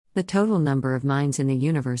The total number of minds in the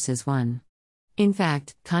universe is one. In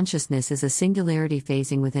fact, consciousness is a singularity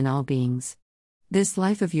phasing within all beings. This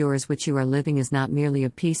life of yours which you are living is not merely a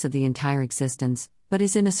piece of the entire existence, but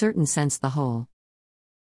is in a certain sense the whole.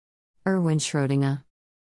 Erwin Schrödinger.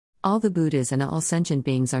 All the Buddhas and all sentient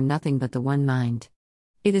beings are nothing but the one mind.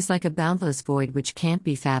 It is like a boundless void which can't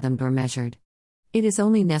be fathomed or measured. It is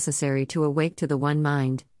only necessary to awake to the one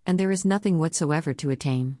mind, and there is nothing whatsoever to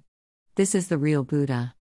attain. This is the real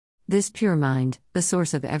Buddha. This pure mind, the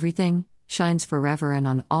source of everything, shines forever and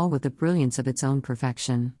on all with the brilliance of its own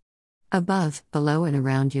perfection. Above, below and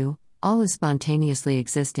around you, all is spontaneously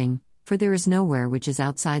existing, for there is nowhere which is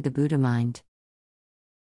outside the Buddha mind.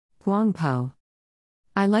 Huang Po.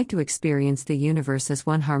 I like to experience the universe as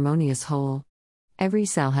one harmonious whole. Every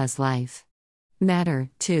cell has life. Matter,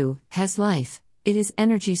 too, has life, it is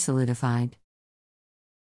energy solidified.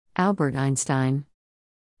 Albert Einstein.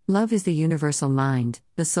 Love is the universal mind,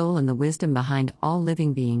 the soul and the wisdom behind all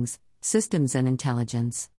living beings, systems and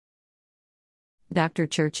intelligence. Dr.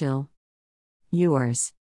 Churchill.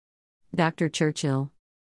 Yours. Dr. Churchill.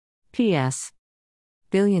 P.S.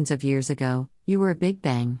 Billions of years ago, you were a Big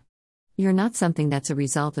Bang. You're not something that's a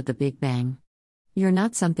result of the Big Bang. You're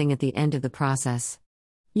not something at the end of the process.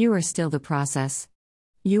 You are still the process.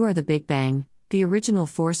 You are the Big Bang, the original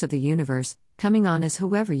force of the universe, coming on as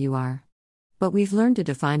whoever you are. But we've learned to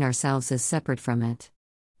define ourselves as separate from it.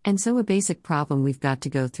 And so a basic problem we've got to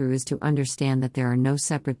go through is to understand that there are no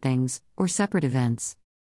separate things, or separate events.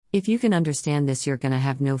 If you can understand this, you're gonna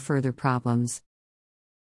have no further problems.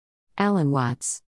 Alan Watts.